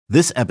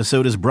This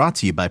episode is brought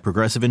to you by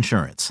Progressive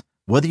Insurance.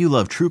 Whether you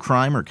love true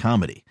crime or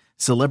comedy,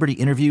 celebrity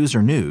interviews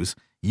or news,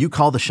 you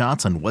call the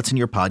shots on what's in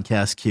your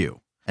podcast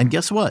queue. And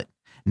guess what?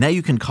 Now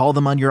you can call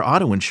them on your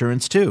auto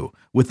insurance too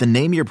with the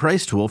Name Your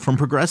Price tool from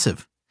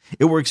Progressive.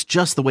 It works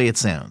just the way it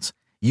sounds.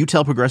 You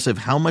tell Progressive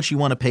how much you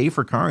want to pay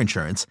for car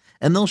insurance,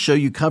 and they'll show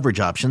you coverage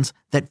options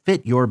that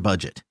fit your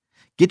budget.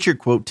 Get your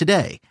quote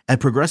today at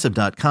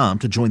Progressive.com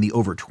to join the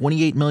over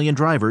 28 million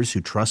drivers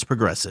who trust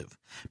Progressive.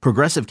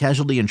 Progressive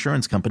Casualty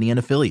Insurance Company and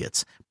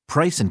Affiliates.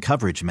 Price and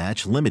coverage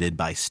match limited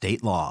by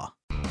state law.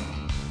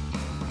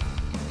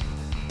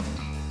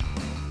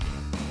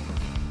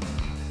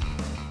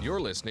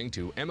 You're listening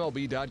to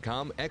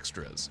MLB.com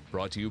Extras,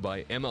 brought to you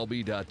by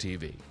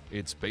MLB.tv.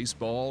 It's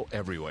baseball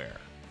everywhere.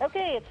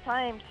 Okay, it's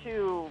time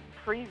to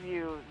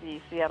preview the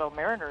Seattle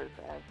Mariners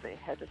as they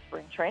head to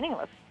spring training.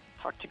 Let's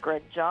talk to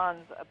Greg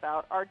Johns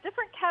about our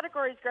different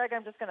categories. Greg,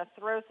 I'm just going to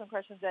throw some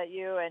questions at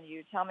you, and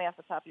you tell me off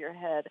the top of your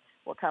head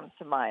what comes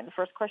to mind. The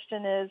first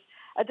question is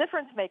a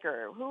difference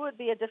maker. Who would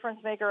be a difference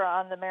maker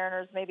on the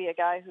Mariners? Maybe a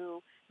guy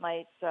who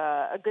might,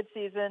 a good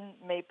season,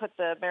 may put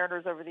the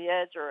Mariners over the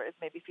edge, or if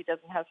he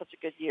doesn't have such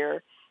a good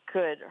year,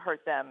 could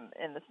hurt them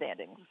in the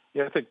standings.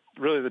 Yeah, I think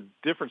really the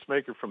difference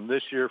maker from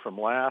this year from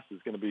last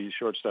is going to be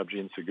shortstop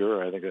Jean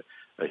Segura. I think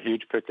a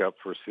huge pickup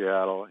for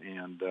Seattle,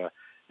 and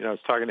I was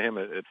talking to him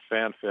at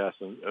FanFest,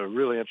 and a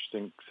really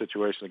interesting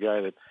situation. A guy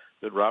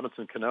that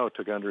Robinson Cano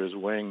took under his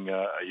wing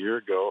a year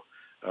ago.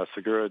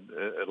 Segura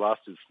had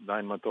lost his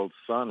 9-month-old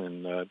son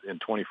in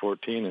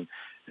 2014, and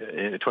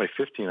in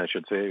 2015, I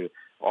should say.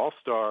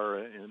 All-star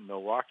in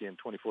Milwaukee in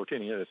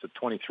 2014. He had a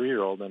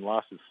 23-year-old and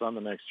lost his son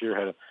the next year.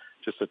 Had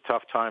just a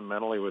tough time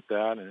mentally with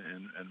that,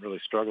 and really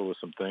struggled with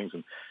some things,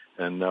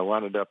 and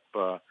wound up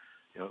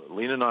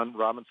leaning on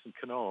Robinson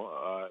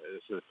Cano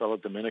as a fellow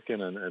Dominican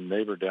and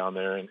neighbor down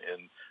there, and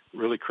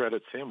really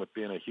credits him with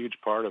being a huge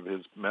part of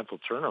his mental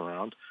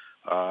turnaround.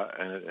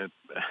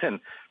 And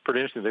pretty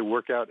interesting. They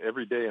work out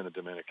every day in the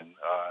Dominican.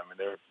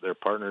 They're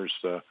partners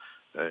in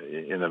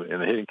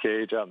the hitting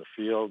cage out in the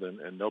field,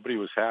 and nobody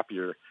was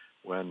happier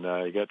when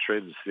he got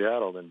traded to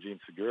Seattle than Jean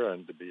Segura,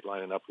 and to be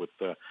lining up with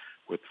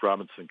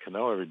Robinson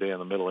Cano every day in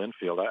the middle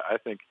infield. I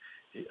think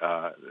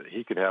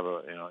he could have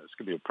it's going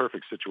to be a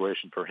perfect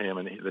situation for him,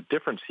 and the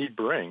difference he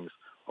brings,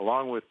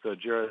 along with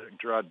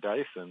Gerard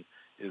Dyson,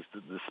 is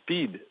the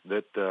speed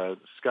that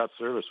Scott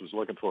Service was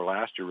looking for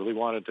last year. Really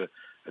wanted to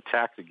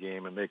attack the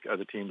game and make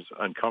other teams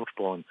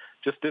uncomfortable, and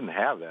just didn't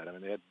have that. I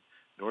mean, they had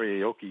Nori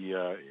Aoki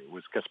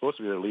was supposed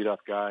to be their leadoff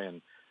guy,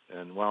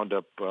 and wound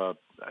up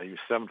he was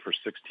 7 for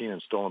 16 in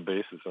stolen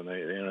bases, and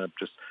they ended up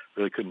just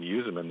really couldn't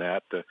use him in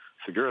that.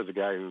 Segura's a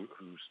guy who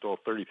stole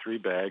 33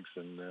 bags,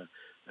 and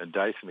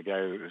Dyson, the guy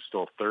who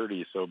stole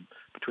 30. So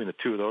between the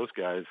two of those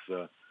guys,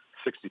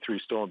 63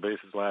 stolen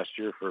bases last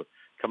year for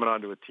coming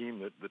onto a team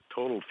that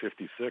totaled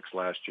 56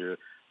 last year.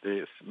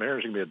 The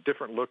Mariners are going to be a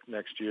different look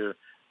next year,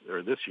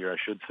 or this year, I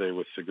should say,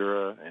 with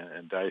Segura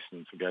and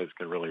Dyson, some guys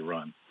can really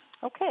run.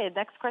 Okay,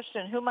 next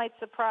question. Who might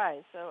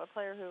surprise? So a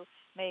player who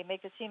may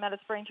make the team out of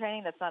spring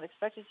training that's not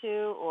expected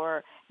to,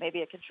 or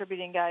maybe a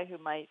contributing guy who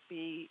might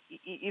be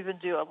even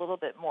do a little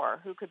bit more.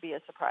 Who could be a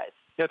surprise?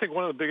 Yeah, I think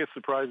one of the biggest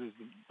surprises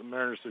the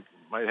Mariners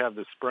might have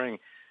this spring,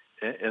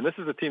 and this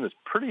is a team that's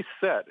pretty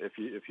set. If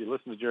you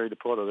listen to Jerry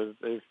Dipoto,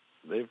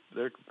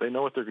 they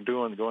know what they're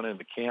doing going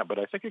into camp. But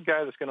I think a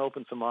guy that's going to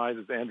open some eyes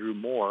is Andrew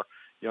Moore,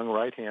 young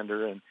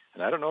right-hander, and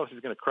I don't know if he's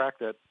going to crack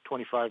that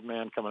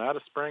 25-man coming out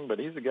of spring, but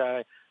he's a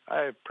guy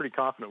I'm pretty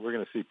confident we're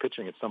going to see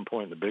pitching at some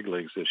point in the big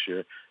leagues this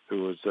year. He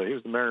was the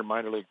Mariner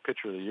minor league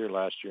pitcher of the year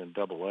last year in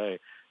Double-A,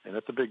 and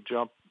that's a big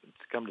jump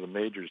to come to the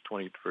majors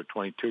for a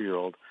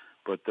 22-year-old.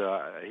 But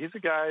he's a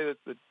guy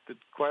that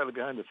quietly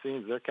behind the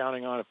scenes they're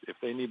counting on if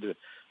they need to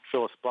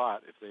fill a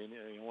spot. If they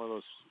one of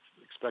those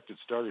expected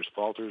starters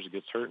falters or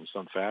gets hurt in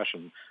some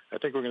fashion, I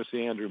think we're going to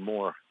see Andrew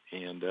Moore.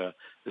 And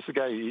this is a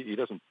guy, he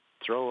doesn't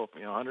throw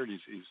 100.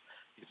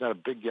 He's not a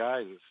big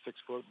guy. He's 6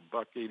 foot,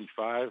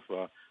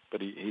 $185, but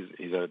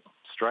he's a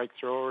strike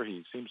thrower.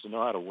 He seems to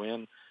know how to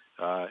win,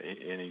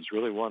 and he's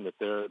really one that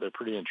they're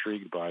pretty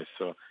intrigued by.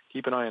 So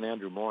keep an eye on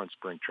Andrew Moore in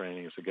spring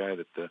training. He's a guy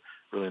that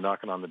really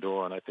knocking on the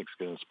door, and I think is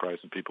going to surprise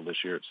some people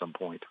this year at some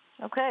point.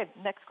 Okay,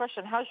 next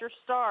question. How's your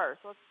star?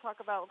 So let's talk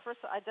about, first,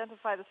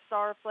 identify the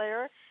star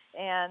player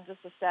and just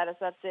a status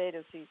update.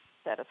 Is he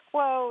status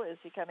quo? Is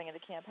he coming into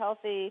camp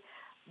healthy?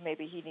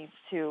 Maybe he needs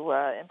to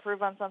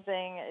improve on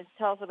something.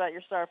 Tell us about your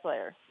star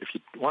player. If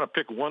you want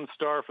to pick one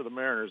star for the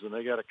Mariners, and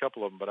they got a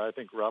couple of them, but I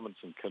think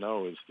Robinson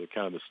Cano is the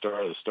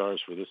star of the stars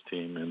for this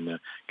team. And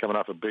coming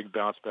off a big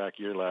bounce-back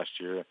year last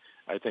year,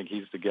 I think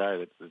he's the guy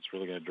that's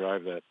really going to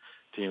drive that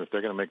team. If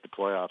they're going to make the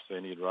playoffs, they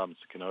need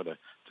Robinson Cano to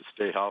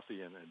stay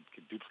healthy and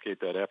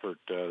duplicate that effort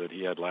that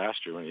he had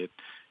last year when he hit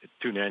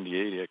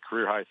 298. He had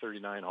career-high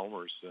 39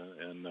 homers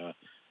and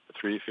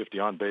 350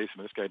 on base. I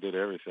mean, this guy did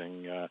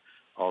everything.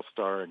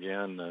 All-star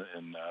again,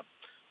 and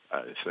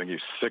I think he's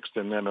 6th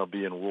in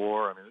MLB in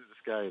WAR. I mean,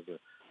 this guy is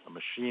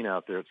machine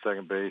out there at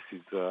second base.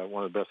 He's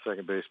one of the best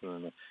second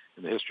basemen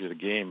in the history of the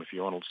game. If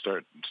you want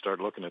to start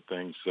looking at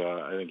things,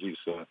 I think he's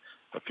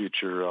a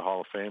future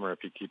Hall of Famer if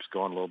he keeps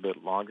going a little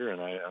bit longer,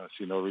 and I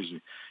see no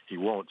reason he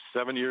won't.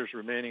 7 years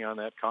remaining on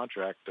that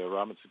contract.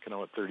 Robinson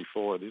Cano at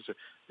 34.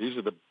 These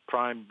are the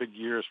prime big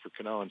years for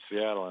Cano in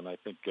Seattle, and I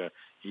think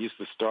he's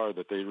the star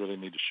that they really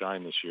need to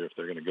shine this year if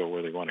they're going to go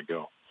where they want to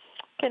go.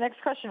 Okay,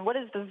 next question. What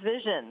is the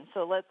vision?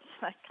 So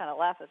I kind of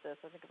laugh at this.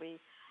 I think we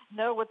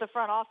know what the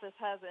front office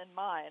has in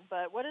mind,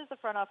 but what is the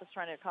front office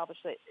trying to accomplish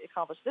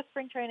this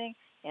spring training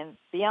and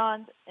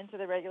beyond into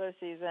the regular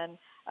season?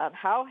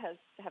 How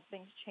have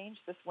things changed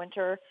this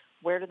winter?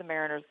 Where do the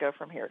Mariners go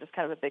from here? Just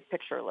kind of a big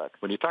picture look.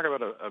 When you talk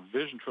about a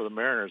vision for the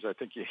Mariners, I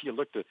think you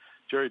looked at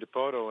Jerry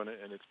Dipoto, and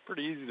it's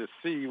pretty easy to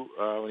see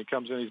when he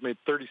comes in. He's made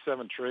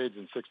 37 trades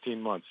in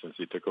 16 months since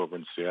he took over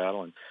in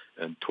Seattle,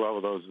 and 12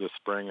 of those this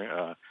spring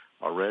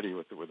already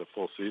with a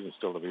full season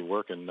still to be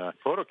working.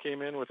 Dipoto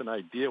came in with an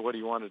idea what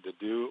he wanted to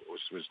do,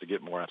 which was to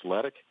get more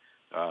athletic,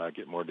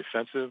 get more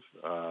defensive,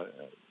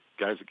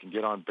 guys that can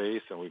get on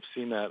base, and we've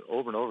seen that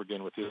over and over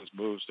again with his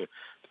moves to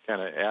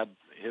kind of add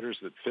hitters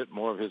that fit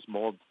more of his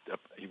mold.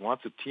 He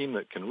wants a team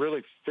that can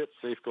really fit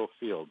Safeco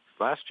Field.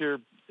 Last year,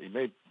 he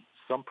made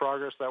some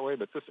progress that way,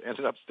 but this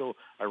ended up still,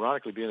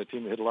 ironically, being a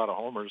team that hit a lot of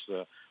homers,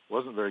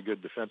 wasn't very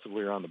good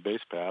defensively or on the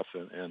base paths,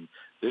 and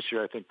this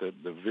year I think the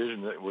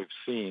vision that we've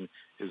seen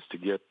is to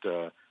get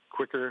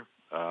quicker,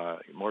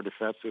 more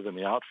defensive in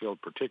the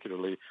outfield,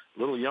 particularly a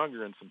little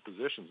younger in some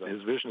positions.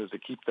 His vision is to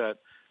keep that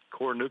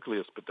core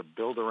nucleus, but to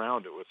build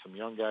around it with some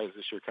young guys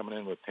this year coming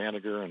in with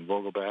Haniger and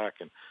Vogelbach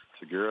and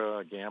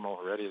Segura, Gamel,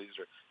 Heredia.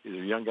 These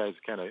are young guys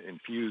that kind of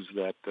infuse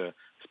that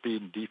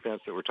speed and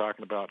defense that we're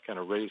talking about, kind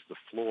of raise the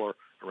floor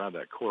around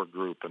that core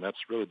group, and that's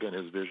really been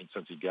his vision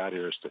since he got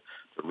here, is to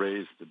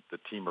raise the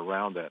team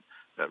around that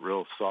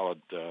real solid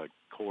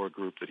core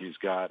group that he's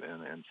got,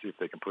 and see if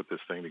they can put this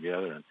thing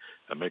together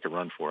and make a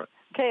run for it.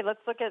 Okay, let's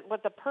look at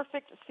what the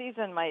perfect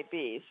season might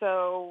be.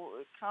 So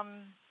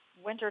come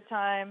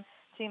wintertime,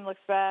 team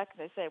looks back,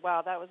 they say,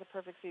 wow, that was a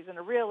perfect season,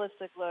 a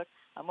realistic look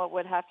on what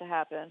would have to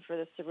happen for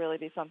this to really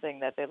be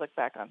something that they look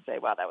back on and say,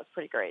 wow, that was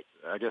pretty great.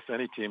 I guess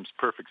any team's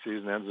perfect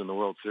season ends in the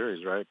World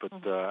Series, right? But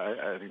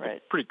I think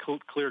the pretty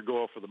clear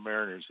goal for the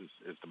Mariners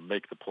is to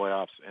make the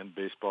playoffs and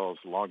baseball's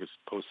longest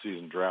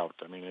postseason drought.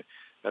 I mean,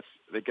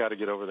 they got to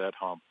get over that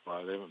hump.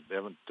 They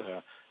haven't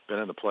been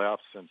in the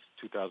playoffs since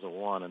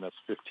 2001, and that's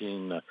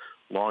 15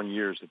 long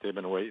years that they've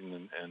been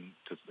waiting, and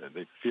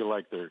they feel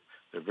like they're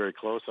very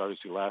close.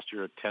 Obviously, last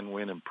year a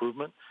 10-win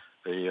improvement.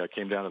 They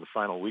came down to the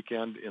final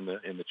weekend in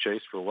the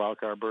chase for a wild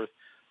card berth.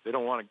 They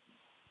don't want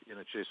to be in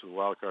a chase for the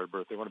wild card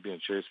berth. They want to be in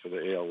chase for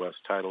the AL West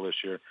title this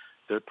year.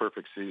 Their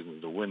perfect season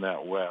is to win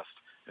that West,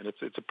 and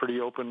it's a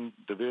pretty open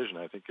division.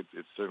 I think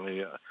it's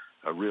certainly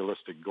a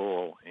realistic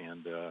goal,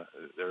 and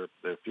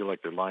they feel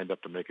like they're lined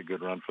up to make a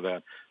good run for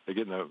that.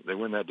 They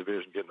win that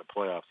division, get in the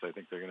playoffs. I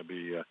think they're going to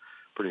be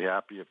pretty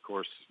happy. Of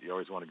course, you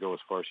always want to go as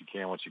far as you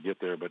can once you get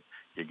there, but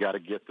you got to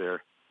get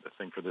there. The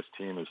thing for this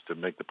team is to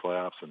make the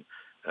playoffs and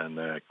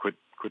quit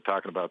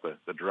talking about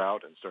the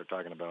drought and start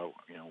talking about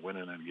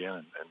winning it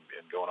again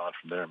and going on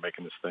from there and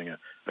making this thing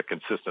a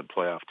consistent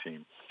playoff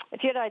team.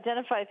 If you had to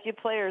identify a few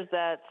players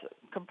that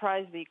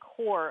comprise the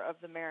core of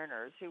the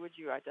Mariners, who would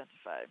you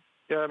identify?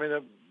 Yeah, I mean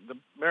the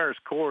Mariners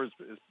core is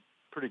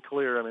pretty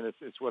clear. I mean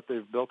it's what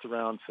they've built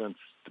around since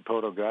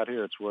Dipoto got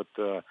here. It's what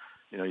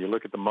you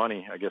look at the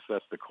money. I guess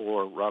that's the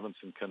core.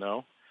 Robinson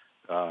Cano,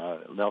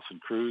 Nelson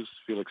Cruz,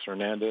 Felix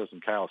Hernandez,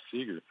 and Kyle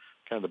Seager,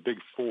 kind of the big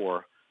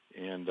four.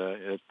 And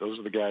those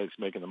are the guys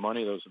making the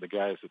money. Those are the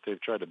guys that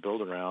they've tried to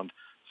build around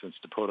since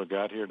Dipoto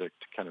got here to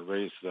kind of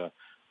raise the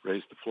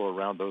floor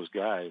around those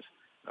guys.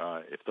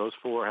 If those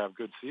four have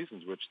good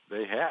seasons, which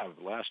they have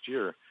last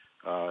year,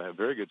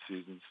 very good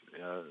seasons,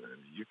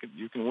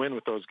 you can win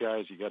with those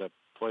guys. You got to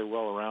play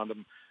well around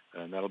them,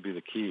 and that'll be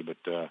the key.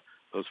 But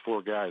those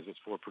four guys, it's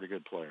four pretty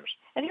good players.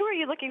 And who are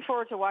you looking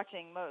forward to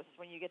watching most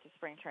when you get to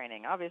spring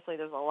training? Obviously,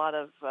 there's a lot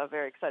of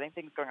very exciting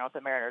things going on with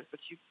the Mariners, but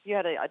you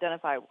had to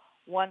identify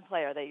one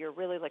player that you're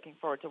really looking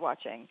forward to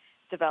watching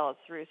develop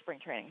through spring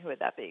training. Who would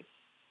that be?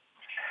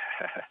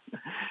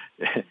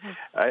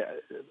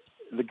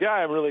 The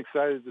guy I'm really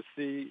excited to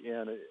see,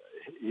 and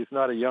he's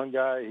not a young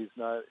guy,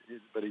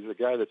 but he's a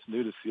guy that's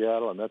new to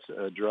Seattle, and that's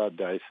Jarrod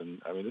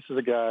Dyson. I mean, this is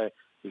a guy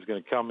who's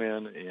going to come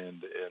in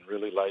and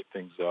really light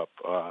things up.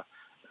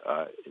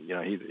 He's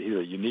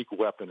a unique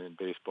weapon in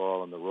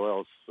baseball, and the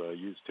Royals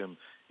used him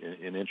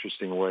in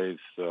interesting ways.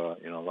 A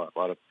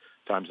lot of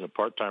times in a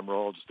part-time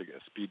role, just a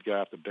speed guy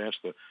off the bench.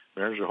 The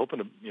Mariners are hoping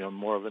to,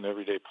 more of an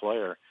everyday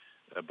player.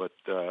 But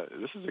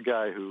this is a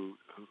guy who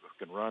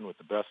can run with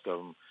the best of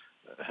them,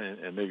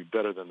 and maybe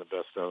better than the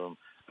best of them.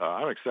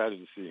 I'm excited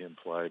to see him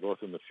play, both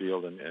in the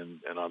field and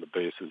on the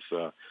bases.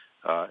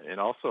 And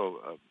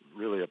also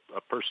really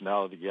a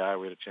personality guy.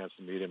 We had a chance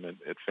to meet him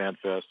at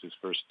FanFest, his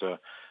first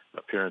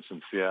appearance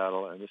in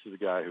Seattle. And this is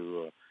a guy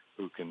who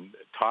can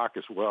talk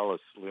as well as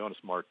Leonis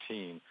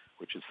Martin,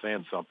 which is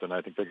saying something.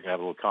 I think they're going to have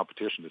a little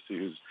competition to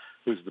see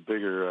who's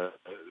the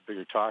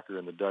bigger talker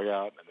in the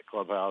dugout and the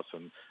clubhouse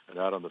and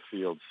out on the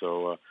field.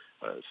 So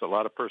it's a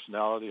lot of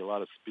personality, a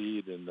lot of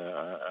speed, and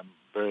I'm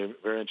very,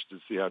 very interested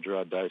to see how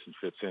Jarrod Dyson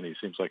fits in. He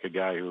seems like a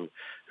guy who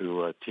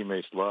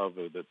teammates love.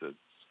 That the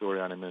story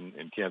on him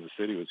in Kansas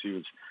City was he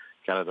was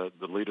kind of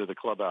the leader of the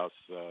clubhouse,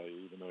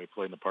 even though he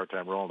played in a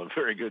part-time role in a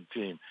very good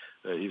team.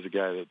 He's a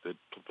guy that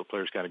the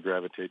players kind of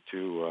gravitate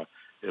to.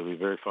 It'll be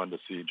very fun to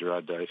see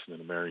Jarrod Dyson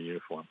in a Mariner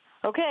uniform.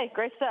 Okay,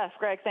 great stuff,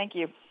 Greg. Thank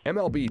you.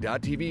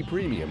 MLB.TV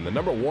Premium, the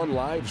 #1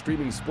 live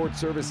streaming sports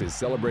service, is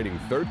celebrating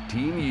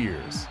 13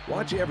 years.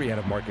 Watch every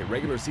out-of-market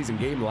regular season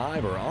game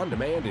live or on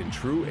demand in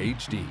true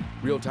HD.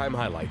 Real-time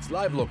highlights,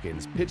 live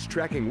look-ins, pitch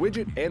tracking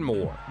widget, and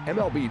more.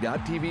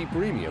 MLB.TV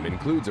Premium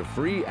includes a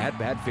free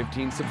At-Bat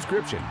 15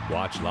 subscription.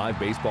 Watch live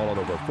baseball on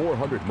over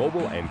 400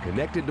 mobile and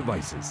connected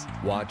devices.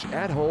 Watch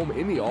at home,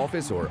 in the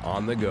office, or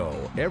on the go,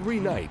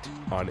 every night,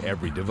 on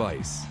every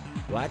device.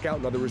 Blackout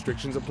and other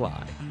restrictions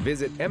apply.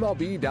 Visit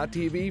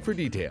MLB.TV for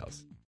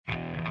details.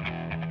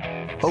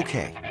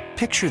 Okay,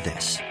 picture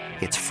this.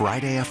 It's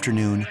Friday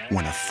afternoon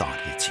when a thought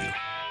hits you.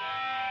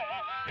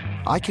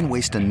 I can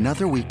waste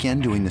another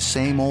weekend doing the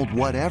same old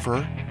whatever,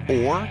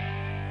 or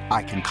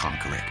I can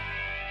conquer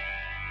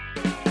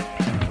it.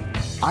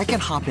 I can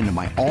hop into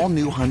my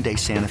all-new Hyundai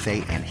Santa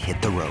Fe and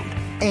hit the road.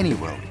 Any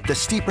road. The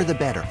steeper, the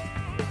better.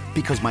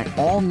 Because my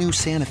all-new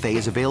Santa Fe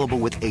is available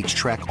with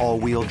H-Track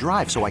all-wheel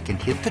drive, so I can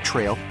hit the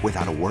trail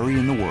without a worry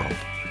in the world.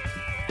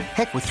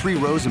 Heck, with 3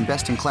 rows and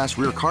best-in-class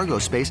rear cargo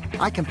space,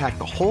 I can pack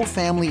the whole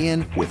family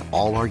in with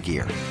all our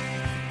gear.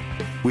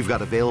 We've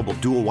got available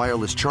dual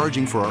wireless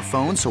charging for our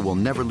phones, so we'll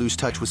never lose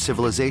touch with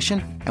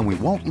civilization, and we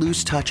won't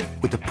lose touch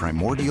with the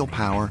primordial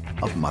power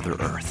of Mother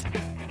Earth.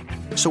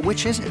 So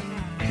which is it?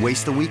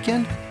 Waste the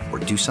weekend or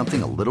do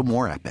something a little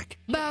more epic?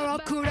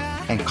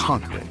 And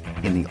conquer it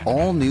in the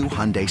all-new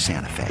Hyundai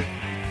Santa Fe.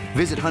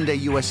 Visit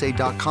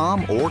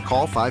HyundaiUSA.com or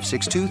call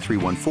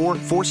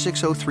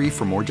 562-314-4603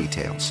 for more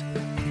details.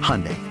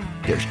 Hyundai,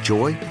 there's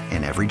joy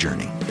in every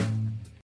journey.